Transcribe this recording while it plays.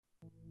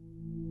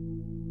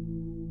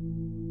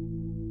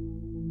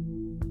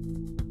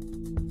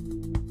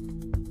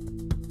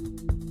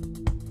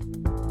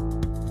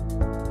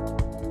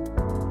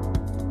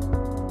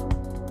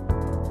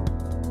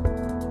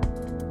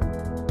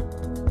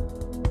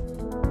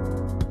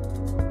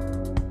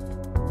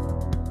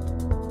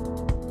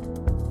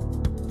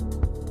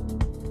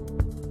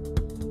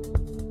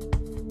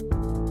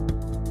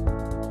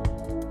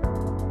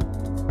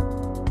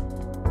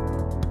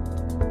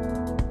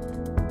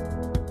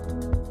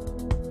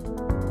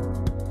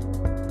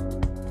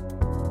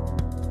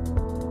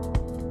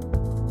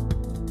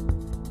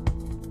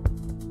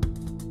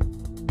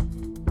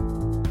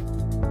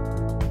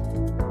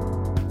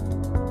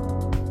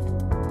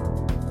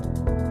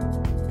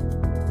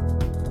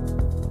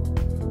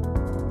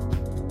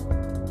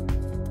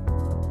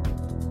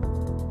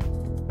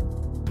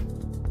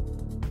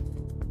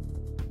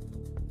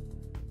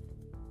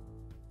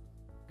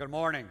Good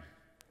morning.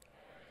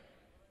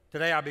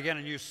 Today I begin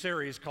a new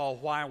series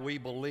called Why We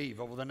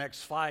Believe. Over the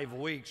next 5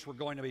 weeks, we're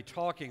going to be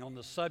talking on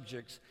the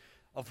subjects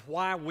of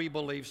why we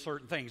believe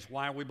certain things,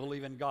 why we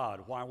believe in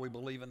God, why we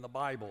believe in the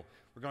Bible.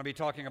 We're going to be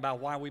talking about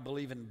why we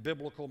believe in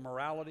biblical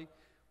morality.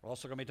 We're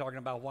also going to be talking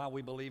about why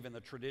we believe in the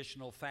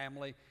traditional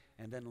family.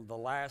 And then the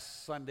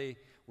last Sunday,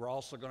 we're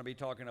also going to be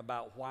talking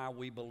about why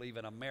we believe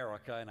in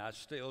America, and I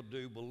still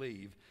do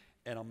believe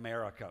in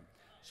America.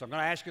 So I'm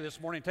going to ask you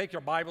this morning, take your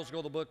Bibles, go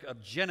to the book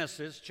of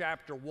Genesis,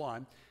 chapter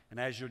 1.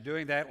 And as you're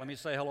doing that, let me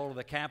say hello to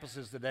the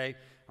campuses today.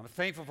 I'm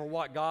thankful for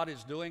what God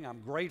is doing. I'm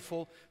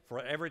grateful for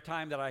every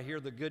time that I hear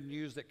the good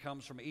news that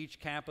comes from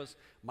each campus.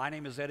 My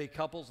name is Eddie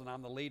Couples, and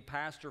I'm the lead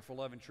pastor for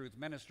Love and Truth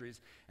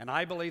Ministries. And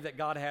I believe that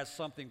God has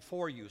something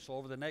for you. So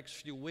over the next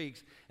few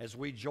weeks, as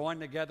we join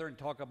together and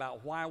talk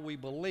about why we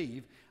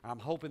believe, I'm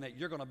hoping that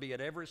you're going to be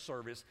at every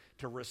service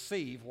to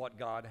receive what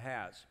God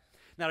has.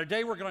 Now,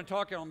 today we're going to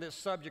talk on this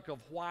subject of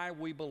why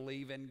we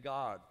believe in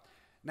God.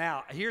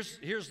 Now, here's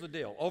the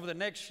deal. Over the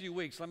next few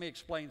weeks, let me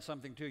explain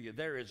something to you.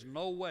 There is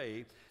no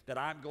way that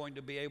I'm going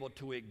to be able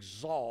to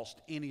exhaust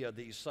any of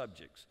these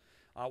subjects.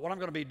 What I'm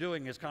going to be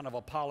doing is kind of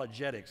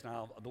apologetics.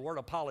 Now, the word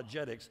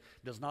apologetics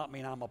does not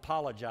mean I'm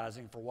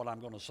apologizing for what I'm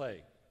going to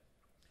say.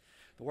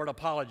 The word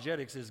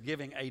apologetics is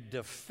giving a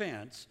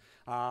defense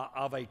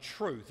of a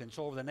truth. And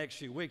so over the next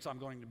few weeks, I'm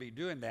going to be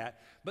doing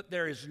that. But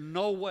there is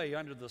no way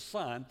under the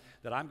sun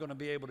that I'm going to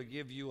be able to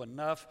give you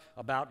enough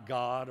about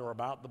God or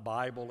about the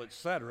Bible,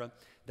 etc.,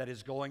 that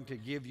is going to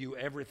give you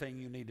everything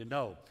you need to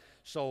know.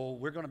 So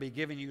we're going to be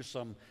giving you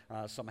some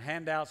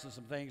handouts and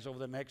some things over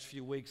the next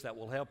few weeks that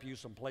will help you,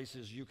 some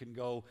places you can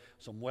go,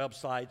 some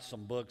websites,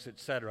 some books,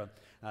 etc.,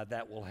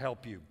 that will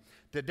help you.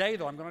 Today,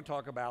 though, I'm going to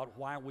talk about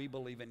why we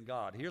believe in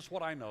God. Here's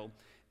what I know.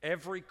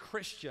 Every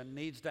Christian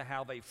needs to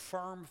have a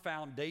firm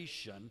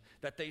foundation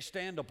that they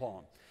stand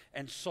upon.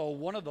 And so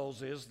one of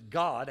those is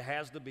God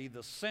has to be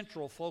the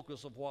central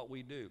focus of what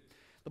we do.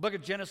 The book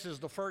of Genesis,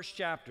 the first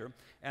chapter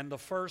and the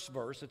first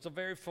verse, it's a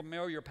very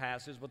familiar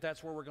passage, but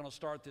that's where we're going to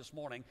start this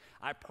morning.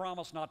 I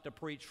promise not to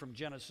preach from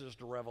Genesis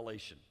to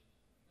Revelation.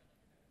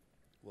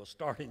 We'll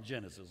start in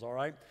Genesis, all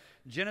right?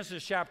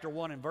 Genesis chapter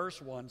 1 and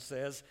verse 1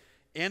 says,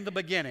 "In the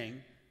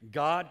beginning,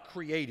 God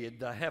created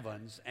the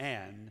heavens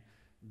and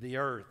the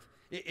earth."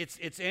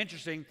 It's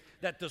interesting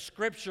that the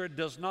Scripture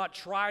does not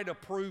try to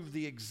prove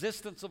the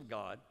existence of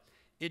God.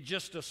 It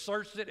just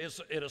asserts it,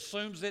 it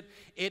assumes it,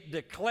 it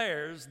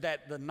declares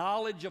that the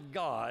knowledge of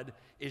God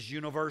is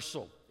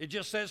universal. It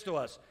just says to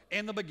us,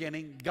 in the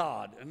beginning,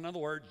 God. In other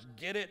words,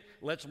 get it,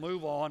 let's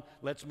move on,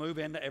 let's move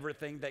into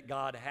everything that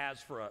God has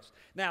for us.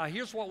 Now,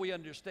 here's what we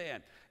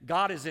understand.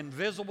 God is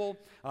invisible,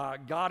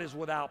 God is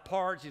without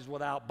parts, He's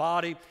without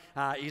body,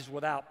 He's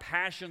without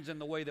passions in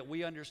the way that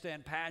we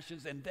understand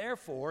passions, and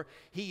therefore,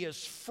 He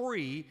is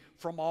free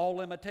from all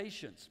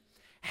limitations.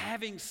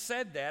 Having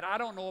said that, I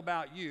don't know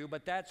about you,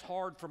 but that's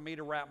hard for me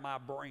to wrap my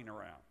brain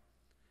around.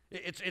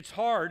 It's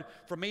hard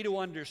for me to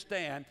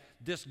understand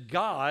this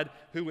God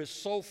who is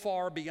so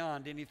far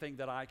beyond anything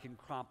that I can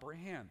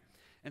comprehend.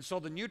 And so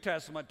the New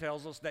Testament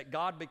tells us that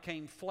God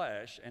became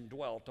flesh and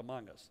dwelt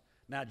among us.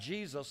 Now,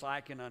 Jesus,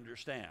 I can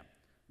understand.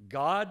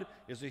 God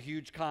is a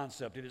huge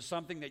concept. It is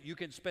something that you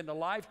can spend a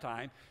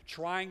lifetime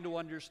trying to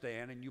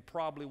understand, and you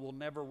probably will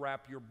never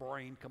wrap your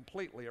brain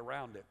completely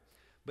around it.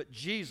 But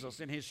Jesus,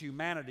 in His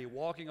humanity,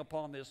 walking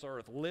upon this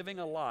earth, living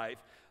a life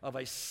of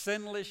a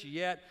sinless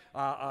yet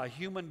a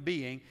human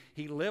being,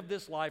 He lived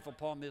this life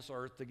upon this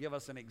earth to give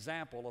us an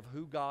example of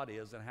who God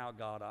is and how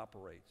God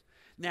operates.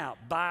 Now,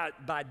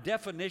 by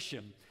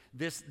definition,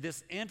 this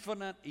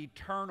infinite,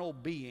 eternal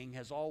being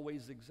has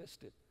always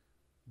existed.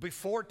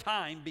 Before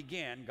time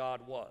began,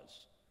 God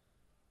was.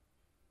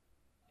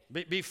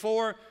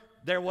 Before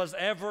there was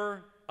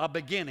ever a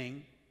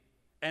beginning,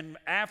 and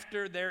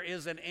after there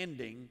is an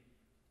ending,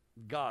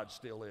 God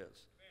still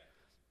is.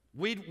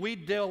 We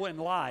deal in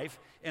life,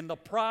 in the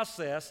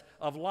process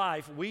of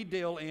life, we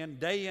deal in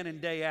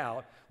and day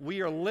out.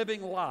 We are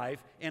living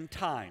life in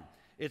time.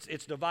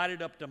 It's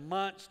divided up to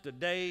months, to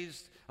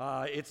days.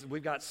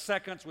 We've got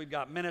seconds, we've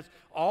got minutes.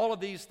 All of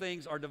these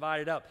things are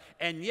divided up.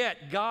 And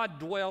yet, God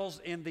dwells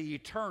in the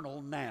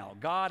eternal now.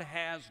 God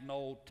has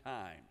no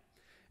time.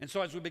 And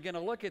so as we begin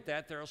to look at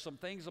that, there are some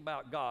things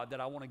about God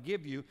that I want to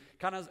give you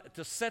kind of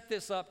to set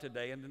this up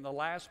today. And in the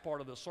last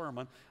part of the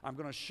sermon, I'm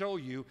going to show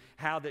you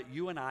how that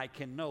you and I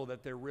can know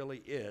that there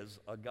really is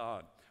a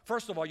God.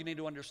 First of all, you need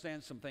to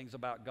understand some things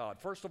about God.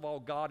 First of all,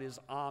 God is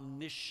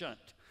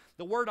omniscient.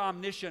 The word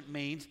omniscient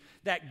means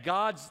that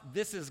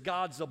this is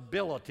God's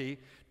ability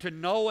to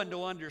know and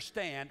to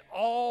understand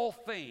all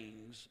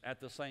things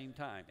at the same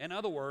time. In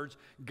other words,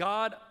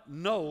 God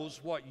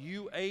knows what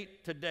you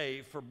ate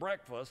today for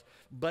breakfast,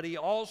 but He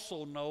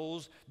also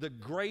knows the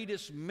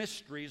greatest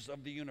mysteries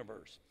of the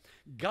universe.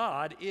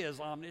 God is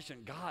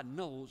omniscient. God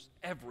knows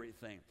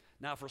everything.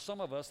 Now, for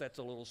some of us, that's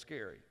a little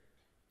scary,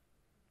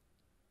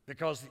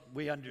 because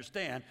we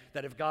understand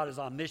that if God is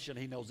omniscient,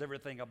 He knows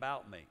everything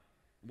about me.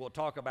 We'll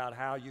talk about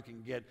how you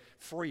can get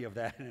free of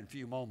that in a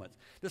few moments.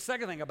 The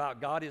second thing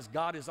about God is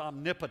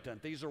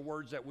omnipotent. These are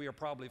words that we are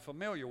probably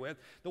familiar with.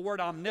 The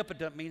word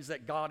omnipotent means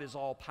that God is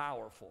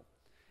all-powerful.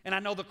 And I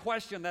know the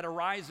question that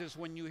arises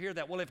when you hear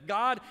that, well, if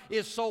God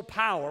is so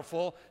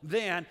powerful,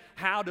 then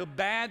how do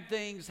bad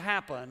things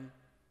happen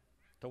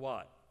to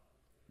what?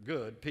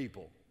 Good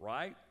people,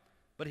 right?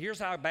 But here's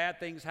how bad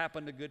things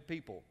happen to good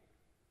people.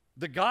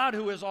 The God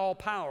who is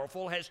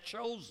all-powerful has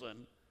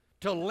chosen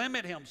to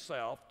limit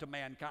himself to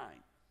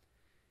mankind.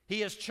 He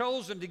has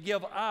chosen to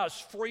give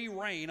us free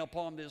reign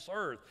upon this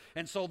earth.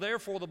 And so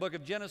therefore the book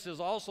of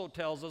Genesis also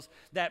tells us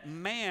that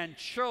man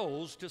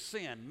chose to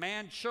sin.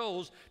 Man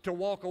chose to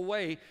walk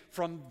away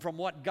from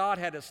what God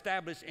had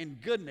established in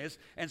goodness.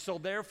 And so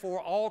therefore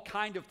all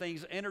kind of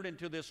things entered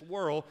into this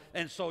world.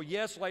 And so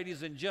yes,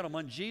 ladies and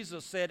gentlemen,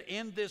 Jesus said,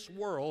 in this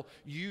world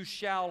you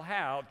shall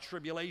have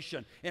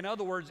tribulation. In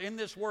other words, in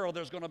this world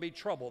there's going to be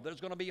trouble.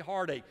 There's going to be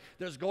heartache.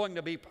 There's going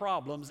to be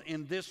problems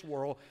in this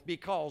world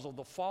because of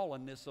the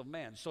fallenness of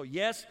man. So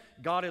yes,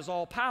 God is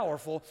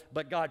all-powerful,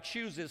 but God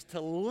chooses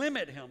to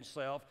limit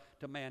himself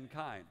to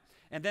mankind.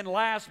 And then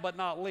last but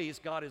not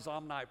least, God is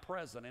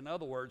omnipresent. In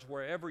other words,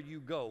 wherever you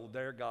go,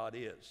 there God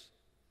is.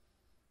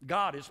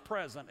 God is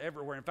present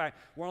everywhere. In fact,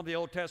 one of the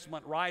Old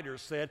Testament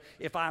writers said,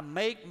 if I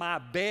make my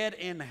bed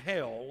in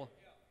hell,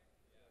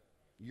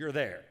 you're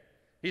there.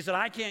 He said,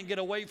 I can't get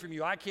away from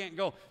you. I can't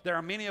go. There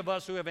are many of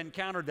us who have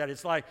encountered that.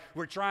 It's like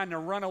we're trying to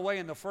run away,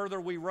 and the further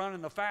we run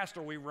and the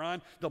faster we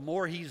run, the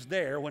more he's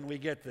there when we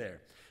get there.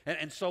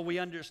 And so we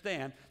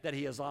understand that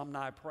he is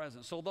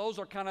omnipresent. So those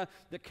are kind of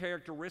the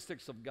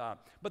characteristics of God.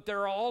 But there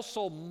are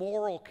also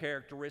moral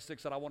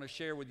characteristics that I want to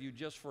share with you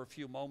just for a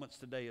few moments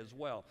today as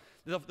well.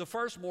 The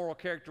first moral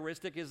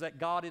characteristic is that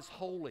God is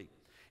holy.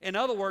 In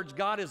other words,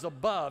 God is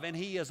above and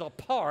he is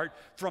apart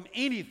from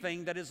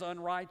anything that is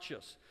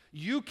unrighteous.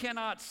 You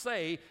cannot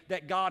say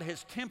that God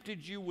has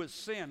tempted you with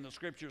sin, the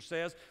scripture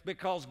says,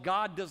 because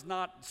God does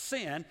not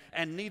sin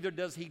and neither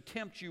does he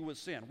tempt you with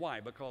sin. Why?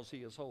 Because he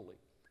is holy.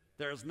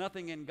 There is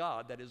nothing in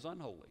God that is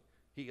unholy.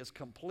 He is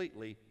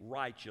completely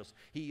righteous.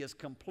 He is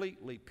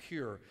completely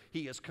pure.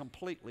 He is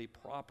completely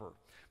proper.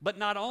 But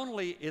not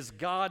only is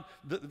God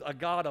a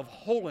God of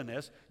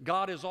holiness,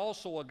 God is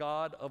also a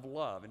God of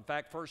love. In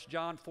fact, 1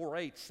 John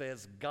 4:8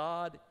 says,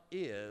 God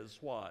is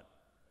what?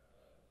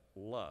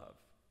 Love.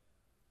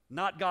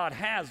 Not God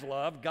has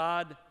love,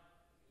 God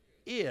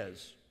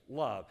is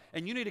love.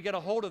 And you need to get a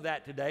hold of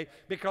that today,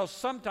 because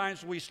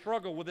sometimes we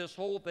struggle with this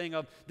whole thing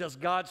of, does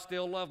God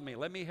still love me?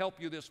 Let me help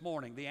you this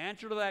morning. The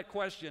answer to that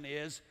question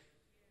is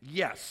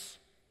yes.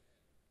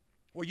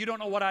 Well, you don't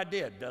know what I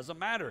did. Doesn't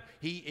matter.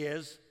 He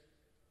is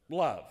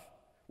love.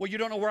 Well, you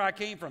don't know where I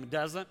came from.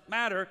 Doesn't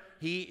matter.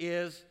 He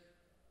is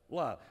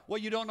love. Well,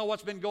 you don't know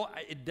what's been going on.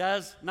 It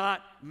does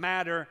not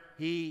matter.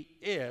 He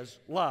is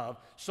love.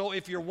 So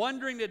if you're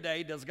wondering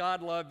today, does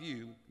God love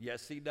you?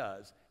 Yes, he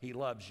does. He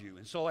loves you.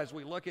 And so as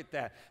we look at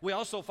that, we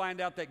also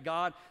find out that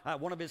God,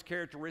 one of his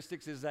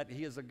characteristics is that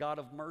he is a God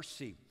of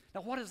mercy.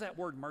 Now, what does that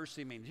word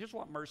mercy mean? Here's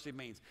what mercy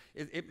means.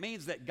 It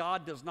means that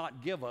God does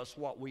not give us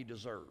what we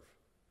deserve.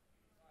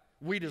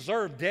 We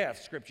deserve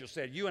death, Scripture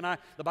said. You and I,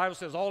 the Bible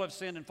says, all have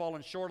sinned and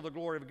fallen short of the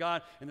glory of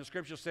God. And the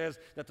Scripture says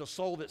that the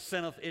soul that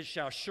sinneth, it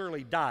shall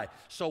surely die.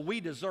 So we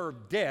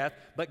deserve death,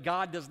 but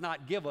God does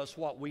not give us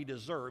what we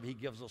deserve. He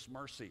gives us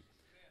mercy.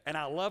 And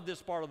I love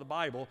this part of the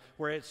Bible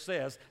where it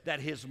says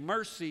that his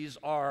mercies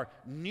are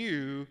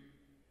new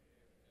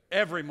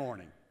every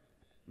morning.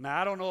 Now,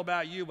 I don't know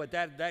about you, but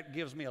that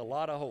gives me a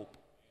lot of hope.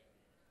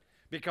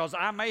 Because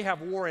I may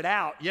have wore it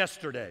out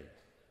yesterday.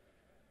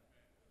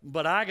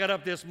 But I got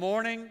up this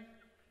morning.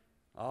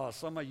 Oh,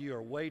 some of you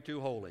are way too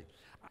holy.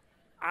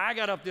 I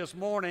got up this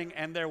morning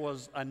and there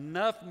was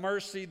enough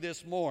mercy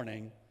this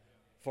morning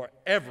for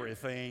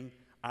everything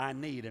I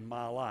need in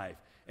my life.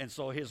 And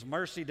so his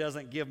mercy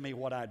doesn't give me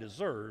what I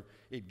deserve.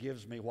 It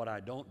gives me what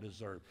I don't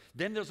deserve.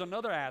 Then there's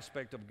another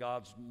aspect of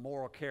God's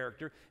moral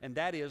character, and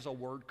that is a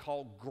word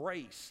called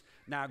grace.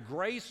 Now,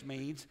 grace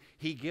means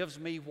he gives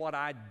me what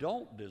I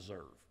don't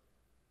deserve.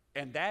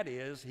 And that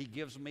is, he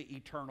gives me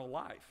eternal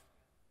life.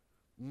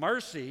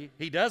 Mercy,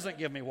 he doesn't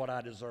give me what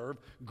I deserve.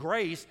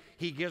 Grace,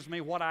 he gives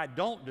me what I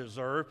don't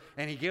deserve,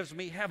 and he gives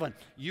me heaven.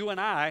 You and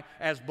I,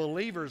 as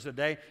believers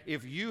today,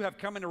 if you have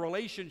come into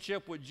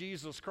relationship with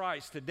Jesus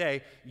Christ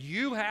today,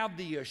 you have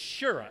the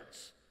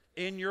assurance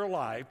in your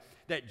life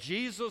that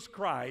Jesus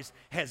Christ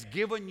has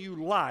given you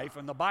life,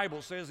 and the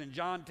Bible says in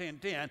John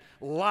 10:10,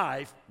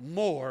 life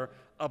more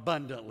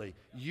abundantly.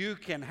 You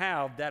can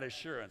have that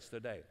assurance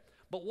today.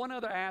 But one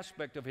other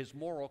aspect of his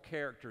moral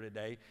character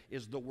today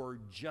is the word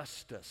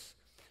justice.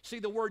 See,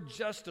 the word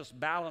justice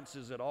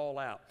balances it all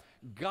out.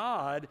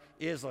 God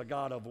is a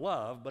God of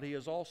love, but he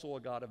is also a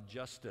God of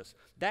justice.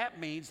 That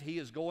means he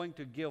is going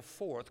to give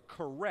forth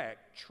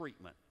correct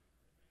treatment.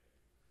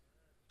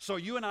 So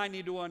you and I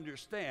need to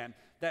understand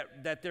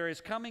that there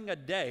is coming a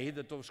day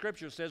that the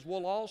Scripture says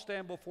we'll all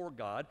stand before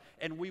God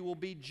and we will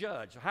be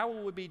judged. How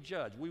will we be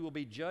judged? We will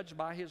be judged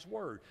by His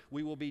Word.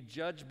 We will be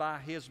judged by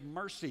His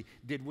mercy.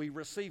 Did we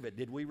receive it?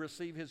 Did we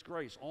receive His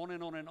grace? On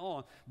and on and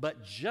on.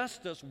 But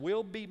justice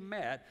will be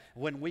met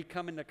when we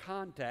come into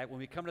contact, when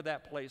we come to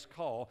that place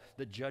called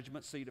the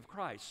judgment seat of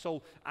Christ.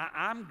 So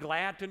I'm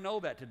glad to know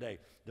that today.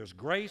 There's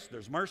grace,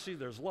 there's mercy,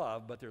 there's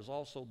love, but there's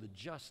also the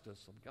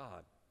justice of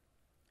God.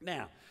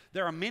 Now,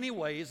 there are many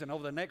ways, and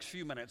over the next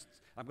few minutes,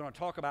 I'm going to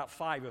talk about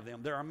 5 of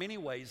them. There are many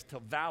ways to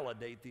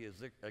validate the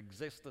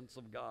existence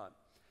of God.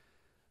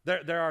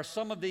 There are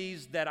some of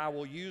these that I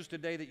will use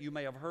today that you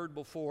may have heard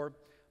before,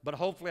 but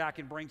hopefully I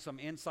can bring some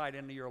insight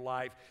into your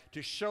life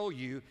to show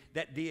you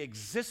that the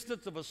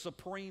existence of a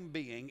supreme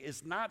being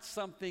is not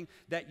something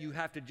that you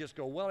have to just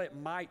go, well, it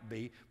might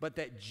be, but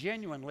that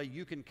genuinely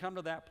you can come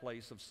to that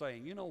place of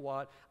saying, you know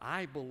what,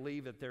 I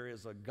believe that there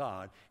is a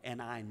God,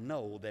 and I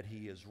know that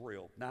He is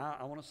real. Now,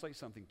 I want to say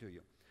something to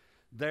you.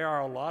 There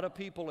are a lot of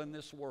people in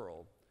this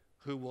world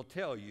who will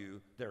tell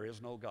you there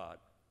is no God.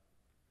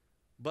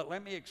 But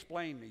let me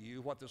explain to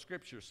you what the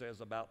Scripture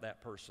says about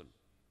that person.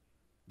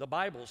 The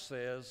Bible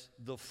says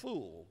the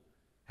fool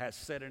has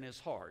said in his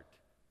heart,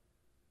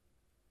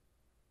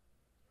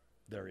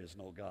 there is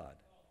no God.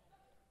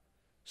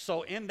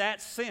 So in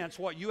that sense,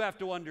 what you have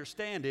to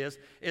understand is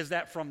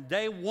that from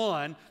day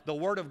one, the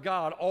Word of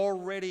God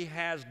already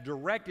has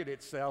directed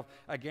itself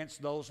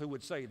against those who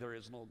would say there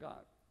is no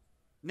God.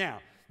 Now,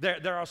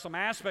 there are some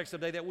aspects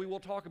today that we will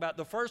talk about.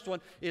 The first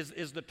one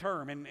is the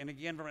term, and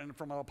again,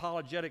 from an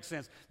apologetic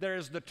sense, there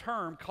is the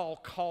term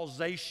called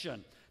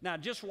causation. Now,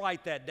 just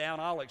write that down.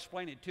 I'll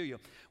explain it to you.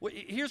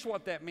 Here's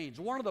what that means.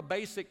 One of the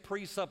basic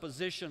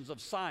presuppositions of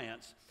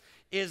science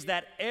is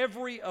that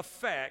every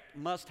effect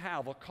must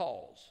have a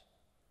cause,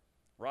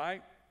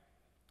 right?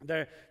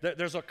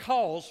 There's a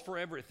cause for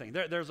everything.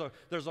 There's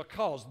a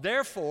cause.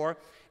 Therefore,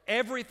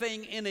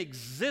 everything in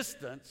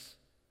existence,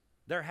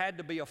 there had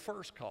to be a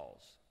first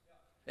cause.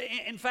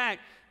 In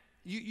fact,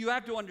 you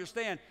have to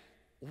understand,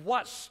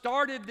 what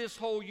started this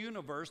whole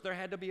universe, there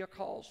had to be a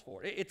cause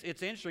for it.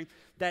 It's interesting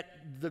that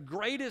the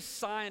greatest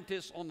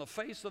scientists on the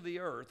face of the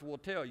earth will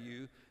tell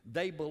you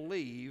they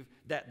believe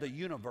that the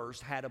universe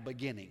had a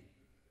beginning.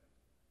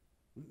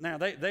 Now,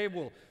 they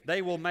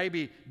will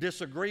maybe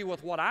disagree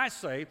with what I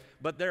say,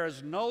 but there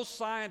is no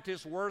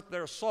scientist worth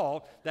their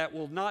salt that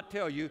will not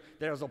tell you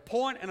there's a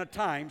point and a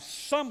time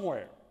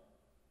somewhere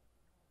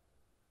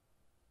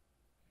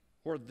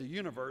where the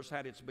universe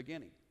had its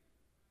beginning.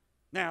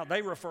 Now,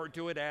 they refer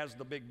to it as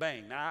the Big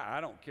Bang. Now, I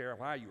don't care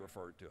how you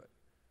refer to it.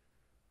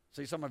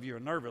 See, some of you are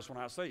nervous when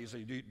I say, you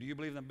say, do you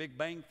believe in the Big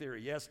Bang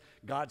Theory? Yes,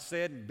 God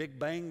said, and Big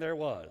Bang there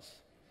was.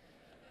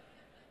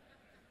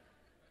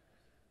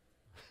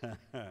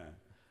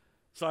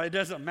 So it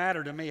doesn't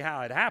matter to me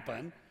how it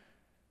happened.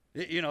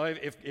 You know,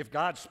 if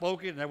God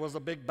spoke it and there was a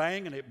big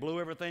bang and it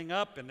blew everything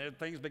up and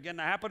things began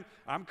to happen,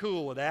 I'm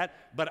cool with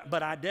that.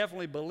 But I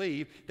definitely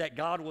believe that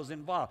God was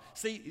involved.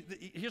 See,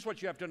 here's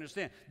what you have to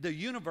understand. The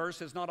universe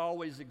has not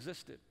always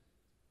existed.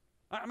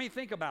 I mean,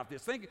 think about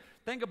this.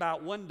 Think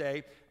about one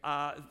day,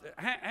 how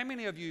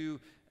many of you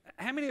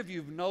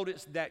have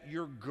noticed that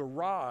your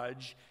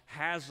garage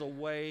has a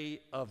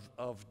way of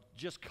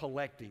just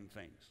collecting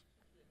things?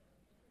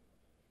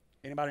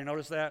 Anybody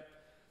notice that?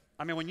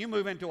 I mean, when you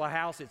move into a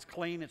house, it's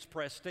clean, it's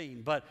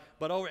pristine. But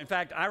in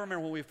fact, I remember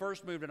when we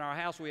first moved in our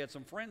house, we had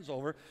some friends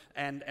over,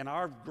 and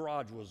our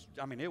garage was,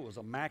 I mean, it was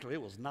immaculate,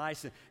 it was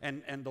nice.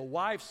 And the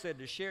wife said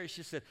to Sherry,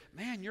 she said,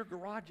 man, your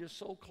garage is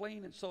so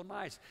clean and so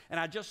nice. And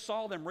I just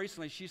saw them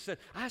recently. She said,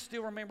 I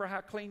still remember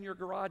how clean your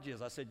garage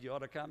is. I said, you ought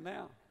to come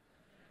now.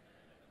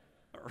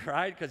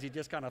 Right? Because you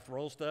just kind of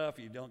throw stuff.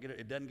 You don't get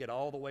it doesn't get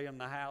all the way in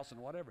the house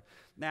and whatever.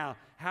 Now,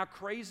 how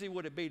crazy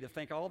would it be to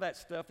think all that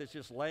stuff that's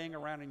just laying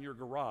around in your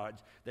garage,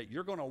 that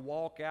you're going to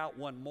walk out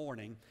one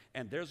morning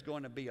and there's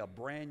going to be a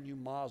brand new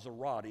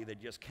Maserati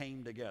that just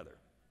came together?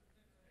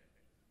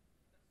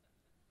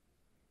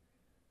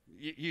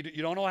 You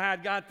don't know how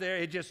it got there.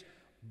 It just,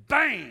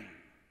 bang!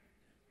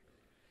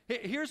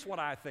 Here's what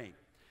I think.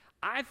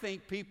 I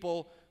think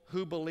people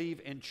who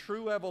believe in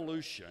true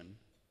evolution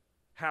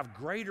have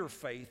greater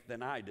faith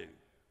than I do.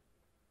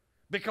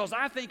 Because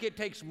I think it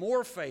takes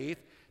more faith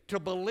to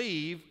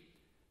believe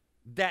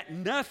that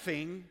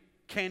nothing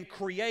can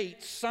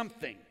create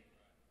something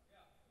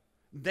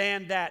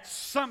than that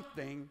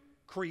something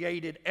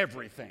created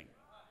everything.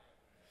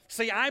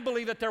 See, I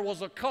believe that there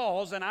was a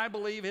cause, and I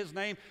believe His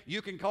name,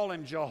 you can call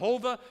Him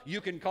Jehovah,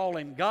 you can call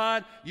Him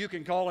God, you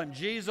can call Him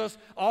Jesus.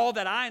 All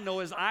that I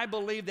know is I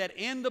believe that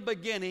in the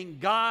beginning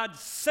God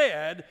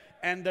said,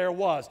 and there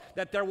was.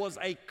 That there was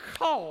a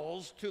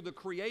cause to the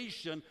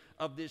creation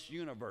of this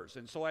universe.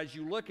 And so as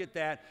you look at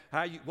that,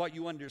 what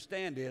you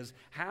understand is,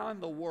 how in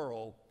the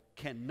world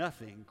can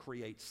nothing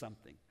create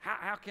something?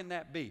 How can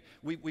that be?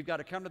 We've got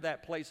to come to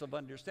that place of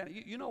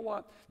understanding. You know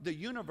what? The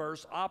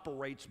universe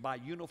operates by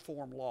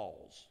uniform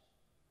laws.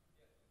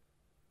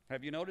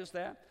 Have you noticed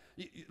that?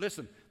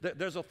 Listen,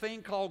 there's a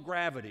thing called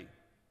gravity.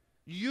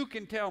 You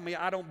can tell me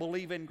I don't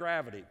believe in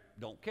gravity.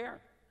 Don't care.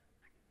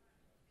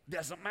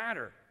 Doesn't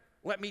matter.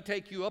 Let me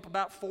take you up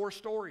about 4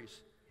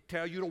 stories.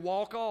 Tell you to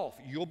walk off.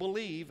 You'll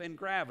believe in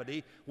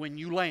gravity when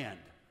you land.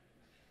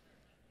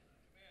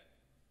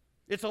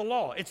 It's a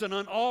law. It's an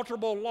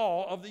unalterable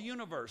law of the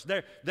universe.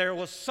 There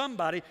was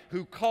somebody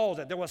who caused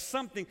it. There was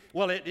something,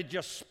 well, it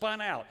just spun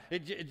out.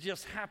 It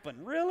just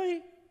happened.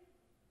 Really?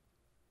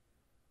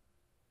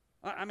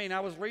 I mean, I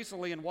was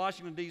recently in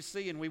Washington,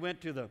 D.C., and we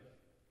went to the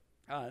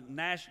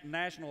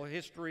National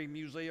History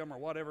Museum or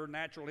whatever,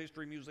 Natural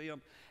History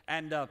Museum.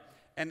 And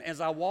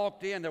as I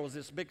walked in, there was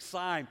this big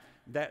sign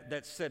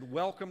that said,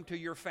 "Welcome to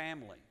your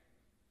family."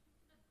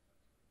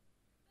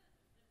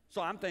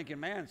 So I'm thinking,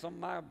 man,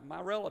 some of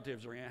my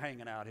relatives are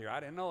hanging out here.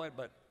 I didn't know it,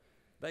 but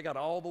they got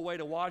all the way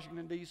to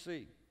Washington,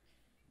 D.C.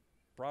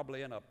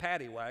 Probably in a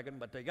paddy wagon,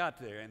 but they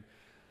got there.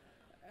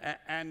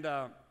 And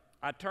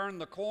I turned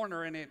the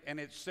corner, and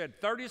it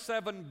said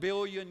 37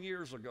 billion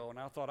years ago. And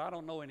I thought, I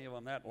don't know any of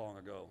them that long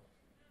ago.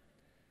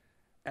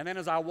 And then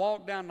as I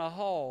walked down the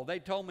hall, they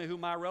told me who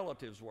my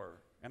relatives were.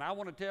 And I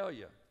want to tell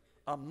you,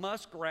 a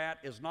muskrat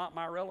is not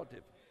my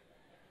relative.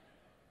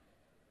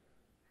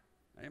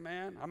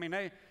 Amen? I mean,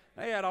 they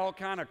had all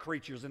kind of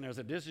creatures in there.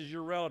 Said, this is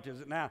your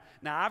relatives. Now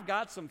I've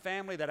got some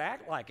family that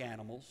act like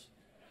animals.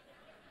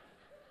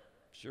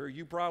 Sure,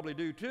 you probably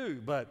do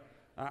too. But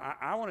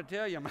I want to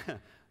tell you,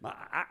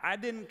 I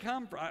didn't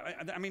come from,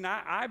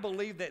 I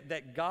believe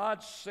that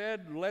God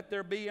said, let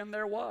there be, and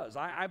there was.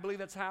 I believe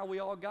that's how we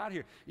all got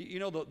here. You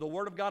know, the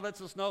Word of God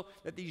lets us know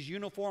that these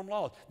uniform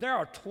laws, there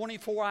are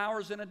 24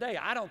 hours in a day.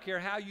 I don't care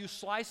how you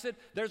slice it.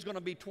 There's going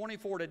to be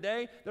 24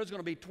 today. There's going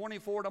to be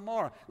 24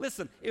 tomorrow.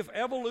 Listen, if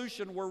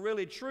evolution were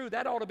really true,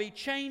 that ought to be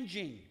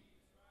changing.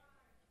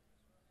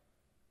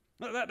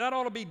 That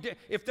ought to be,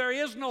 if there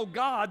is no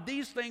God,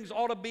 these things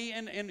ought to be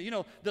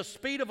the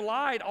speed of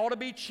light ought to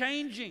be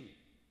changing.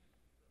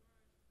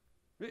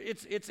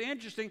 It's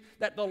interesting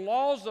that the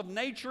laws of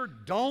nature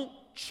don't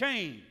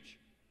change.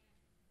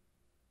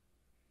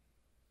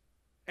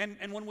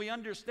 And when we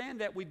understand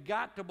that, we've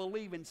got to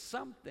believe in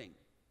something.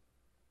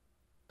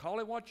 Call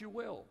it what you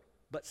will,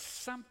 but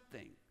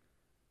something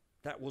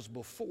that was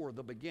before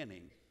the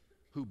beginning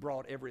who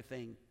brought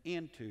everything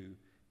into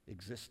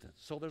existence.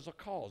 So there's a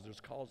cause,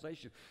 there's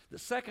causation. The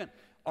second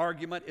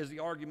argument is the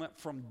argument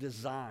from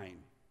design.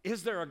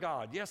 Is there a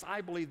God? Yes,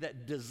 I believe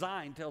that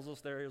design tells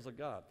us there is a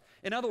God.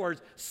 In other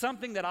words,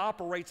 something that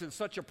operates in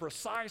such a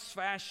precise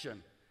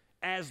fashion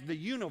as the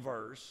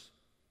universe,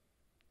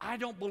 I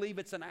don't believe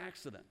it's an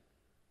accident.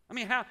 I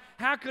mean,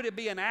 how could it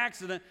be an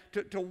accident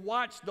to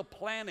watch the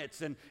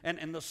planets and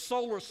the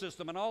solar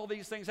system and all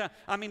these things?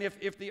 I mean,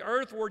 if the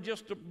earth were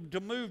just to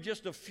move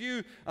just a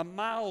few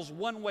miles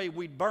one way,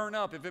 we'd burn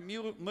up. If it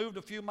moved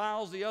a few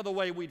miles the other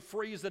way, we'd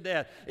freeze to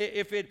death.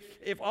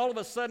 If all of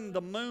a sudden the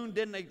moon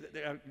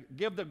didn't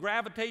give the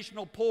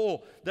gravitational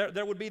pull,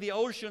 there would be the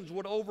oceans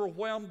would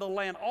overwhelm the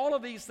land. All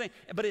of these things,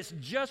 but it's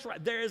just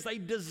right. There is a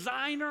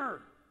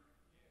designer.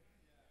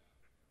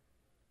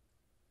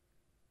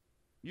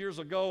 Years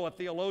ago, a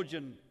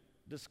theologian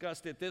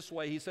discussed it this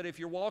way. He said, if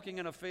you're walking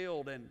in a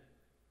field and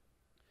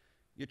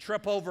you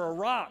trip over a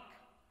rock,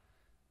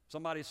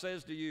 somebody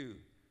says to you,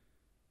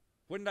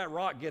 when did that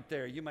rock get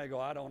there? You may go,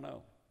 I don't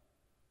know.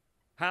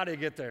 How did it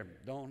get there?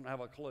 Don't have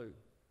a clue.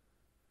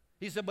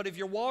 He said, but if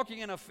you're walking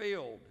in a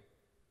field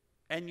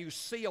and you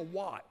see a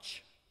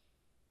watch,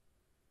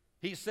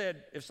 he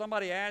said, if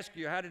somebody asks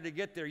you, how did it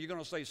get there? You're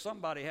going to say,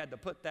 somebody had to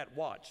put that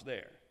watch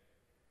there.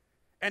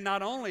 And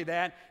not only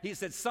that, he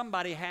said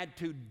somebody had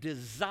to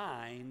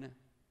design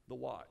the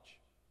watch.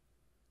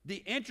 The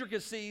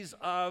intricacies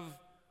of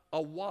a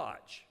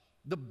watch,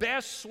 the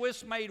best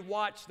Swiss-made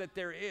watch that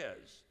there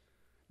is,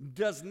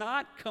 does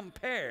not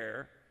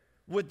compare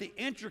with the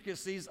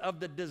intricacies of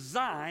the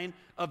design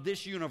of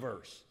this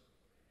universe.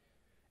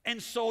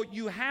 And so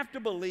you have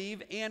to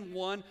believe in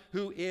one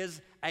who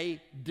is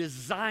a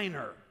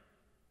designer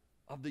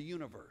of the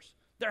universe.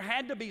 There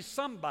had to be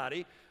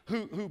somebody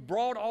who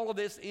brought all of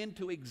this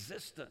into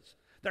existence.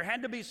 There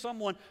had to be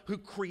someone who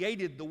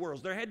created the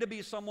worlds. There had to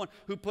be someone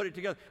who put it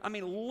together. I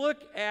mean,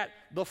 look at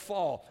the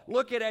fall.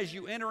 Look at as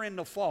you enter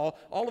into fall,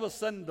 all of a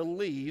sudden the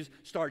leaves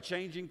start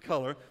changing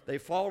color. They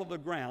fall to the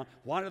ground.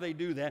 Why do they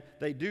do that?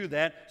 They do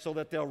that so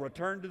that they'll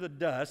return to the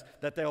dust,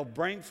 that they'll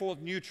bring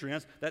forth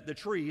nutrients, that the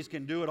trees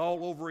can do it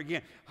all over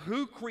again.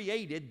 Who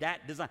created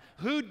that design?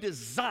 Who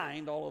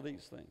designed all of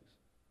these things?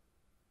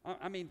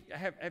 I mean,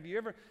 have you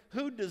ever,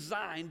 who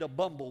designed a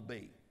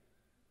bumblebee?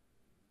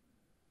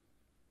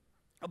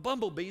 A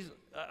bumblebee,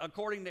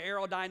 according to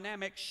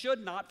aerodynamics,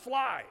 should not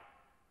fly.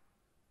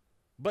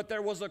 But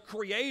there was a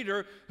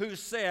creator who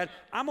said,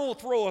 I'm going to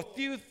throw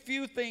a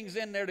few things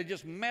in there to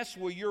just mess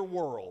with your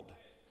world.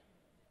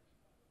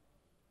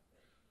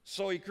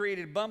 So he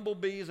created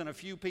bumblebees and a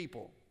few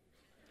people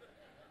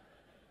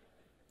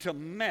to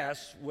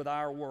mess with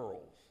our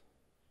world.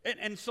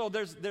 And so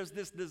there's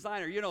this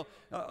designer. You know,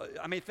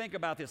 think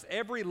about this.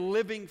 Every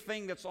living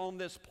thing that's on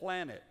this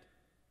planet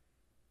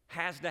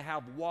has to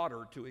have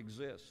water to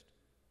exist.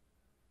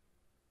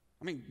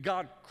 I mean,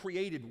 God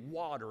created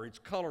water. It's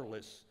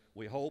colorless,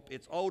 we hope.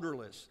 It's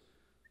odorless.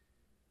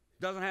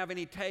 Doesn't have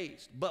any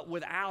taste. But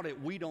without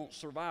it, we don't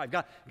survive.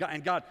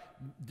 God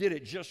did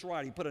it just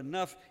right. He put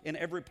enough in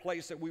every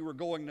place that we were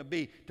going to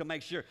be to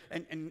make sure.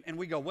 And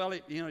we go, well,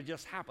 it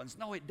just happens.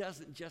 No, it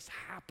doesn't just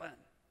happen.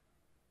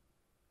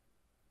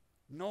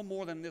 No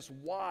more than this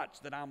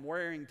watch that I'm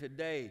wearing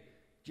today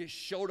just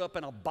showed up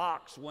in a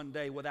box one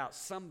day without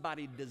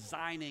somebody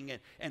designing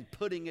it and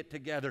putting it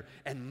together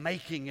and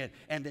making it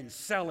and then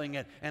selling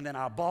it, and then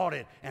I bought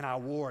it and I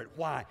wore it.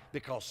 Why?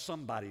 Because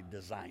somebody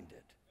designed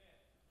it.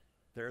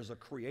 There's a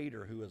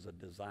creator who is a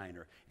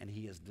designer, and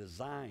he has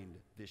designed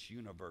this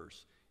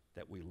universe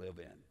that we live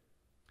in.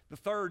 The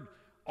third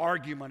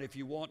argument, if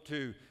you want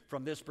to,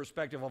 from this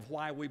perspective of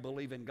why we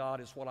believe in God,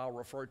 is what I'll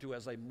refer to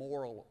as a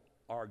moral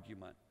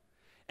argument.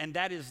 And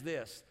that is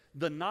this: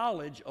 the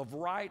knowledge of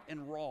right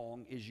and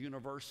wrong is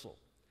universal.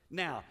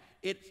 Now,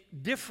 it's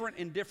different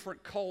in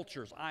different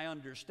cultures, I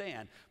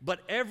understand, but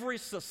every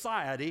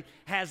society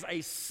has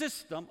a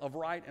system of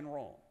right and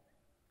wrong.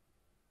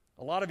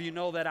 A lot of you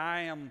know that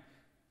I am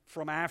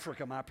from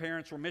Africa. My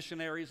parents were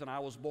missionaries, and I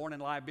was born in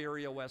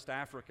Liberia, West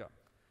Africa.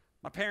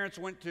 My parents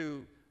went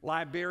to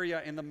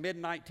Liberia in the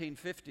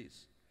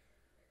mid-1950s.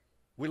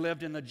 We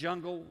lived in the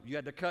jungle. You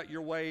had to cut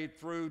your way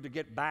through to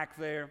get back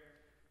there.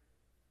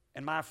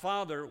 And my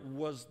father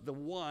was the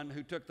one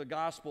who took the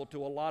gospel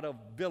to a lot of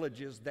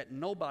villages that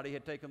nobody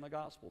had taken the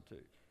gospel to.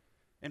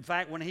 In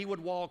fact, when he would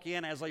walk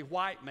in as a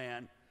white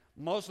man,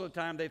 most of the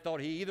time they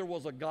thought he either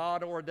was a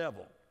god or a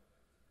devil,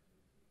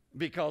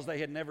 because they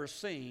had never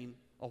seen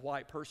a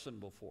white person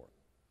before.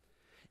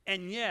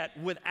 And yet,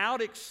 without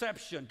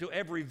exception, to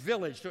every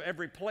village, to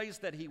every place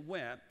that he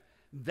went,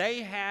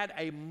 they had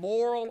a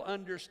moral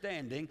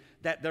understanding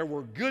that there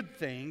were good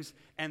things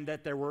and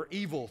that there were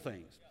evil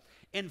things.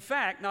 In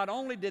fact, not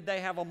only did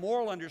they have a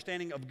moral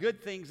understanding of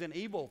good things and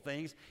evil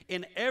things,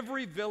 in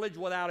every village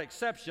without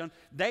exception,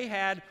 they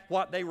had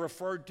what they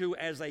referred to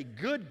as a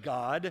good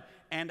God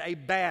and a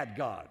bad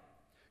God.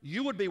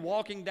 You would be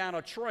walking down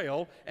a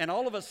trail, and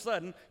all of a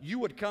sudden, you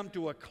would come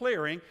to a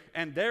clearing,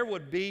 and there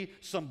would be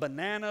some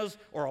bananas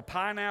or a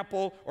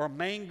pineapple or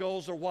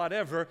mangoes or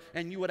whatever,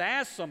 and you would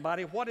ask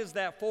somebody, what is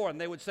that for? And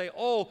they would say,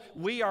 oh,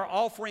 we are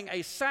offering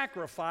a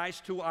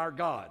sacrifice to our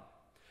God.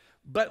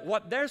 But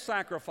what their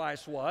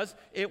sacrifice was,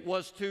 it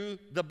was to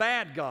the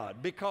bad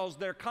God, because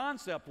their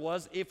concept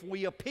was, if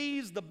we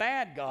appease the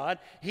bad God,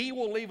 he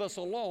will leave us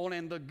alone,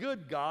 and the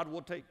good God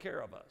will take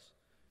care of us.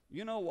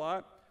 You know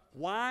what?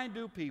 Why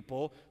do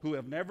people who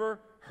have never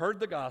heard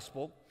the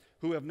gospel,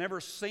 who have never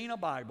seen a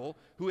Bible,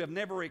 who have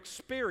never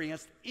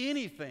experienced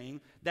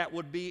anything that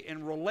would be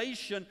in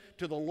relation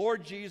to the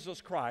Lord Jesus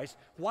Christ,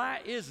 why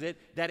is it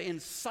that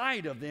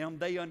inside of them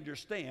they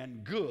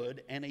understand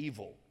good and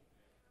evil?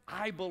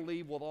 I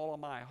believe with all of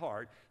my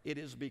heart it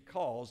is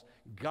because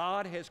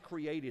God has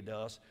created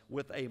us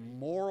with a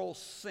moral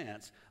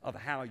sense of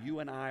how you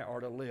and I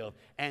are to live.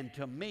 And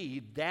to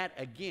me, that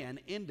again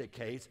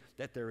indicates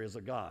that there is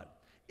a God.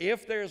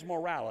 If there's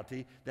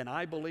morality, then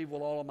I believe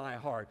with all of my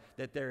heart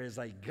that there is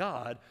a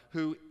God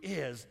who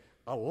is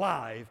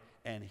alive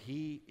and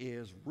he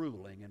is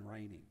ruling and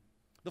reigning.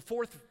 The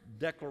fourth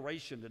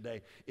declaration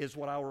today is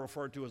what I will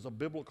refer to as a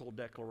biblical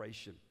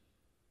declaration.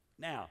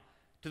 Now,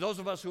 to those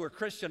of us who are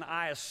Christian,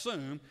 I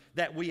assume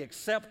that we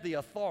accept the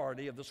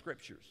authority of the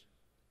Scriptures.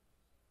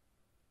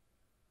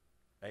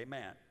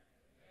 Amen.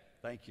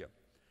 Thank you.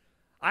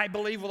 I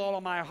believe with all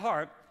of my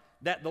heart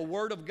that the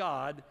Word of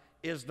God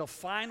is the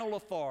final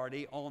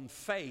authority on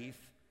faith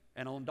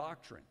and on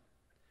doctrine.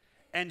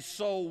 And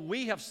so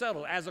we have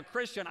settled. As a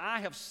Christian,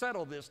 I have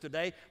settled this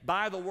today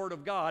by the Word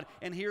of God,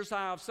 and here's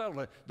how I've settled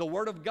it. The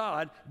Word of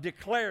God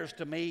declares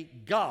to me,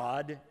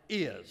 God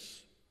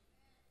is.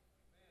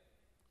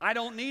 I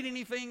don't need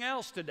anything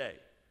else today.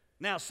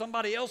 Now,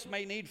 somebody else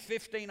may need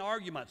 15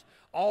 arguments.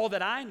 All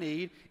that I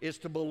need is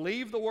to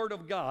believe the Word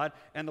of God,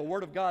 and the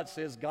Word of God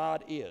says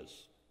God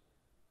is.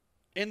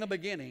 In the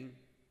beginning,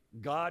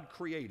 God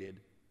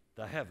created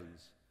the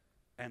heavens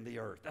and the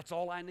earth. That's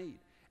all I need.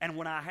 And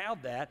when I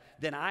have that,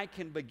 then I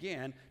can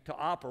begin to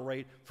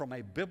operate from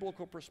a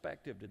biblical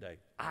perspective today.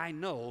 I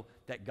know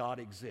that God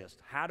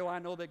exists. How do I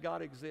know that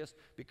God exists?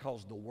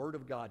 Because the Word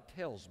of God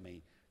tells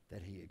me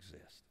that He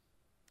exists.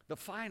 The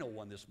final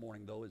one this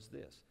morning, though, is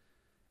this.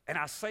 And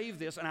I save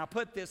this and I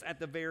put this at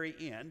the very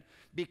end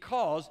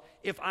because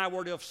if I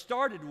were to have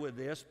started with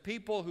this,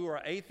 people who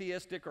are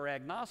atheistic or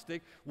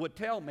agnostic would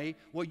tell me,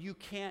 well, you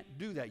can't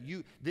do that.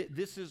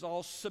 This is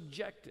all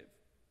subjective.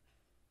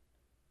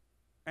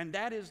 And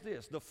that is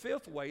this. The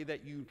fifth way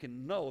that you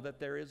can know that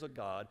there is a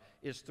God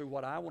is through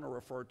what I want to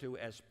refer to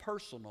as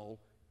personal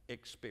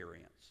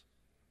experience.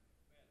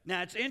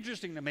 Now, it's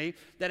interesting to me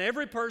that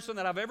every person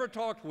that I've ever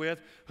talked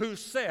with who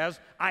says,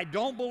 I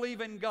don't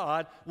believe in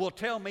God, will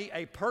tell me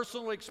a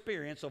personal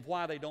experience of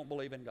why they don't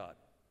believe in God.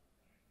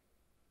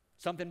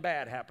 Something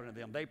bad happened to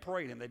them. They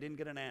prayed and they didn't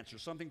get an answer.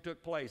 Something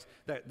took place.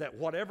 That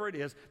whatever it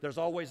is, there's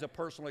always a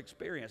personal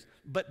experience.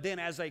 But then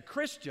as a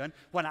Christian,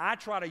 when I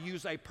try to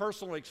use a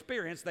personal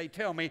experience, they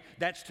tell me,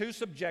 that's too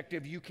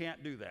subjective, you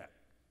can't do that.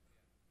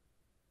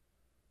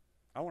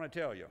 I want to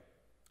tell you,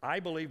 I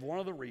believe one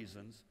of the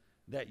reasons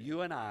that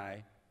you and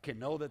I can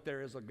know that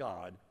there is a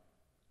God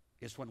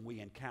is when we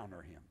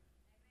encounter Him.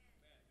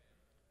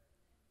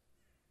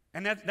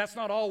 And that's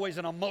not always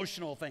an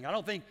emotional thing. I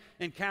don't think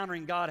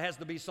encountering God has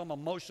to be some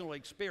emotional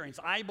experience.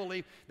 I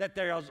believe that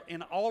there is,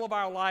 in all of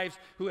our lives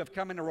who have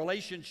come into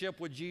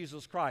relationship with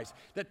Jesus Christ,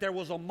 that there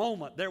was a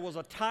moment, there was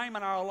a time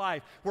in our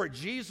life where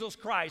Jesus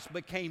Christ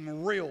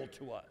became real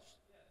to us.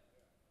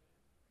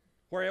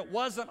 Where it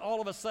wasn't all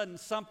of a sudden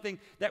something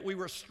that we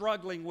were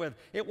struggling with.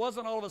 It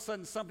wasn't all of a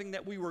sudden something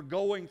that we were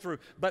going through,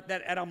 but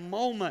that at a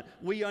moment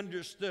we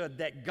understood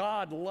that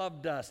God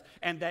loved us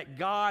and that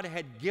God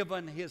had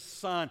given His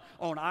Son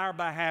on our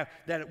behalf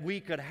that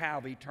we could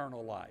have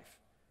eternal life.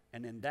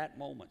 And in that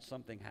moment,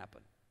 something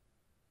happened.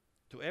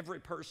 To every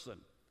person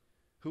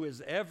who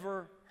has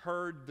ever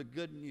heard the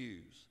good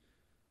news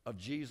of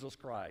Jesus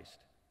Christ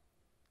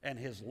and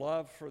His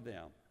love for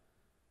them,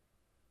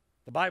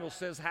 the Bible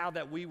says how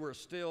that we were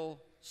still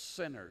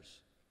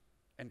sinners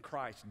and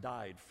Christ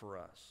died for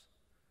us.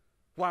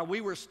 While we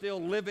were still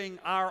living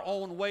our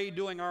own way,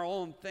 doing our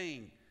own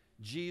thing,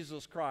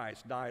 Jesus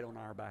Christ died on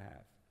our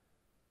behalf.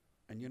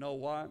 And you know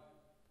what?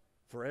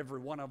 For every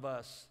one of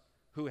us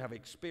who have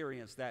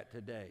experienced that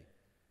today,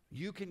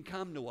 you can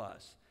come to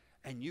us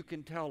and you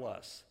can tell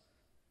us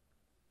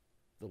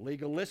the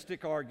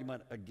legalistic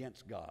argument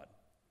against God.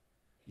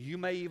 You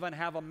may even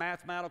have a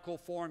mathematical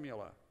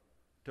formula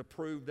to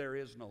prove there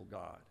is no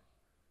God.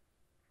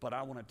 But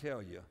I want to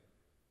tell you,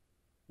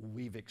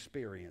 we've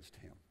experienced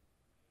Him.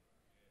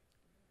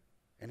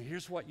 And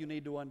here's what you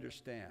need to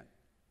understand.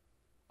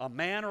 A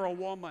man or a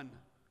woman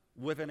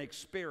with an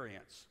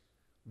experience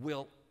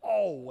will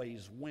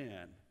always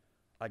win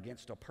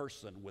against a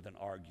person with an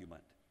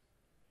argument.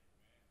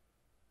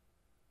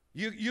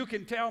 You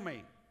can tell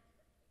me,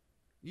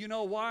 you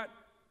know what?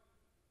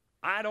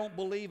 I don't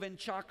believe in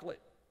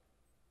chocolate.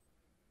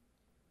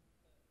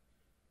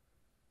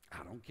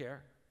 I don't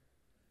care.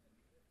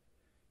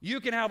 You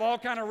can have all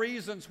kind of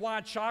reasons why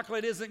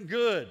chocolate isn't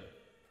good.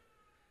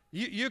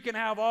 You can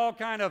have all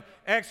kind of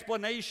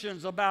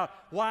explanations about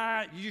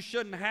why you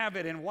shouldn't have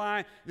it and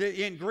why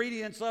the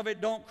ingredients of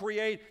it don't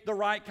create the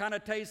right kind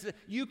of taste.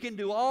 You can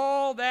do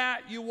all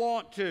that you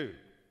want to.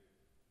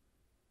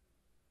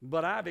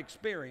 But I've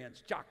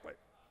experienced chocolate.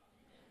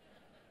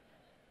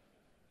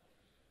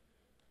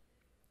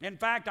 In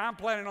fact, I'm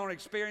planning on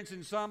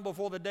experiencing some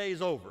before the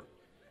day's over,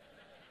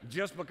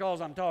 just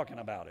because I'm talking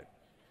about it.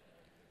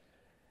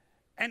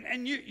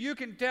 And you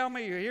can tell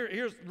me,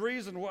 here's the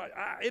reason why.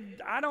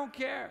 I don't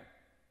care.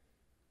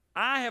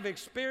 I have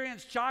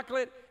experienced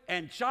chocolate,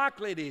 and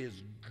chocolate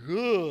is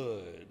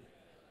good.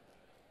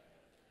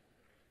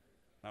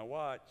 Now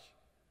watch.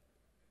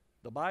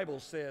 The Bible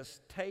says,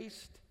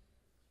 taste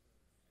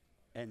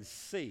and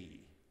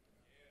see,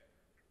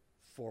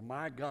 for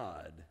my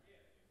God,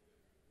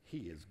 He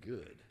is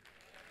good.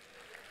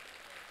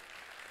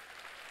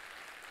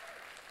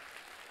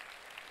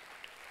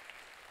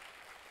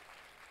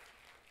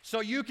 So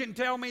you can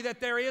tell me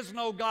that there is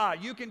no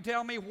God. You can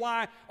tell me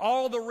why,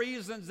 all the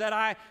reasons that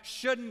I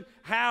shouldn't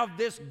have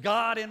this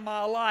God in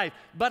my life.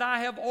 But I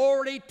have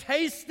already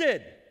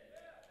tasted.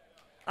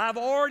 I've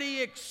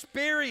already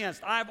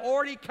experienced. I've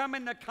already come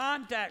into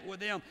contact with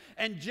Him.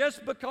 And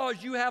just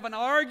because you have an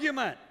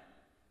argument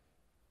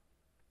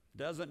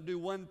doesn't do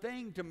one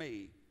thing to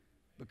me,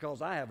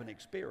 because I have an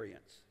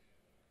experience.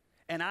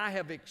 And I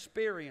have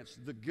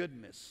experienced the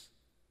goodness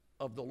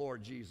of the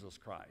Lord Jesus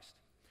Christ.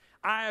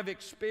 I have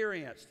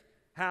experienced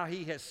how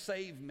He has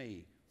saved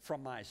me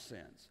from my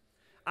sins.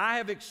 I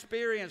have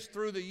experienced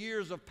through the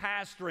years of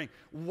pastoring,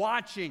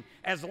 watching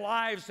as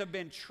lives have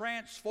been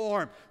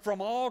transformed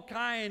from all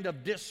kind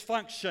of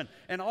dysfunction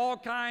and all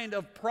kind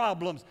of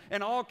problems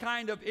and all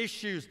kind of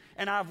issues.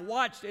 And I've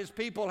watched as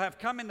people have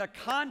come into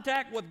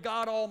contact with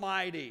God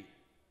Almighty,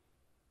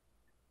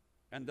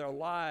 and their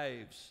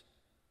lives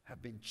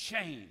have been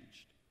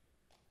changed,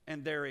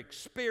 and their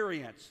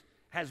experience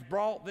has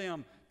brought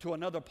them to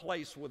another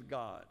place with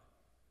God.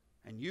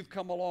 And you've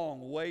come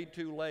along way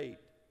too late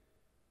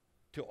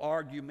to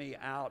argue me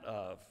out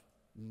of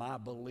my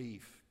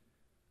belief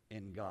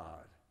in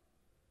God.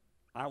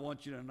 I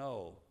want you to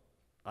know,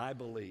 I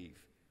believe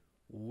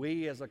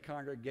we as a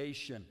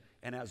congregation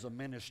and as a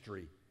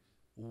ministry,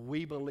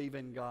 we believe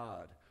in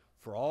God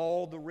for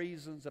all the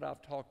reasons that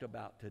I've talked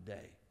about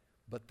today.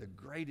 But the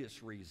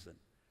greatest reason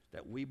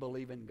that we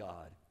believe in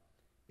God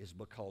is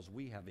because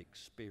we have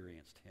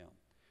experienced Him.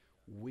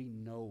 We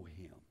know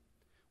Him.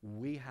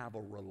 We have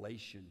a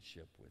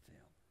relationship with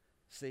Him.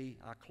 See,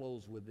 I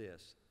close with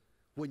this.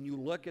 When you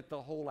look at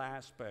the whole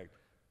aspect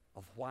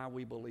of why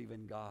we believe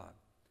in God,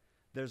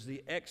 there's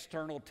the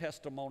external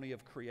testimony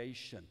of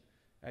creation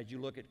as you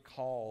look at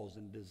cause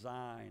and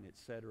design,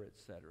 etc.,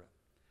 etc.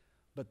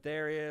 But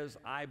there is,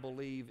 I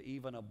believe,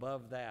 even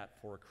above that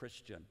for a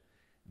Christian,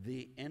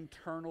 the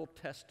internal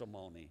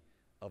testimony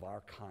of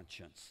our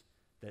conscience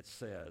that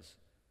says,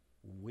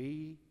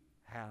 we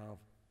have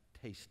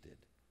tasted,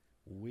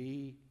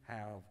 we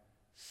have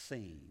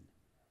seen,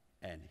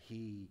 and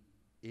He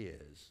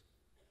is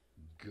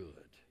good.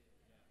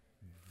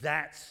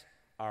 That's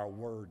our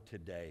word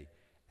today,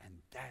 and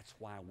that's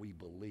why we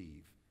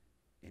believe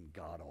in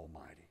God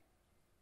Almighty.